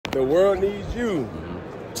The world needs you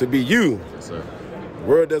to be you. Yes, sir. The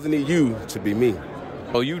world doesn't need you to be me.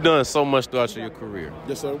 Oh, you've done so much throughout your career.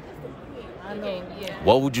 Yes, sir.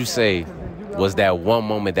 What would you say was that one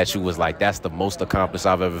moment that you was like, that's the most accomplished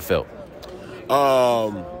I've ever felt?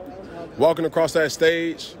 Walking across that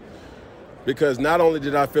stage, because not only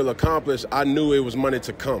did I feel accomplished, I knew it was money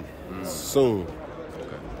to come soon.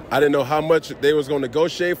 I didn't know how much they was going to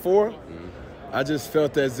negotiate for. I just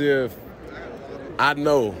felt as if I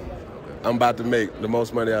know I'm about to make the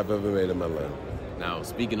most money I've ever made in my life. Now,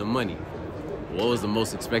 speaking of money, what was the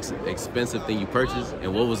most expensive thing you purchased,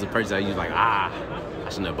 and what was the purchase that you was like, I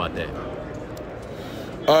shouldn't have bought that?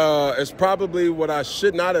 It's probably what I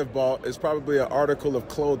should not have bought. It's probably an article of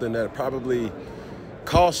clothing that probably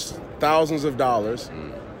cost thousands of dollars,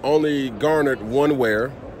 only garnered one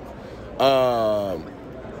wear.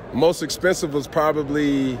 Most expensive was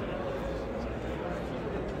probably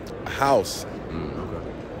a house.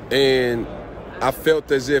 And I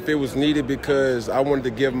felt as if it was needed because I wanted to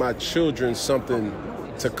give my children something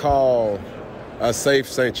to call a safe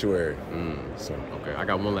sanctuary. So, Okay, I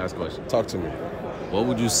got one last question. talk to me. What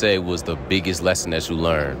would you say was the biggest lesson that you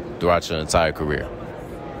learned throughout your entire career?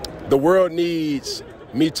 The world needs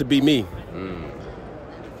me to be me.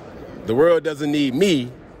 The world doesn't need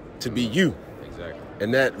me to be you. Exactly.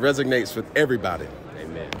 And that resonates with everybody.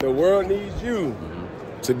 Amen. The world needs you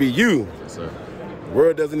to be you. Yes, sir. The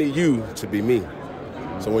world doesn't need you to be me.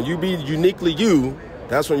 So when you be uniquely you,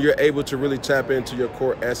 that's when you're able to really tap into your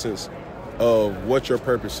core essence of what your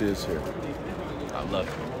purpose is here. I love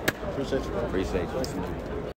it. Appreciate you. Appreciate you.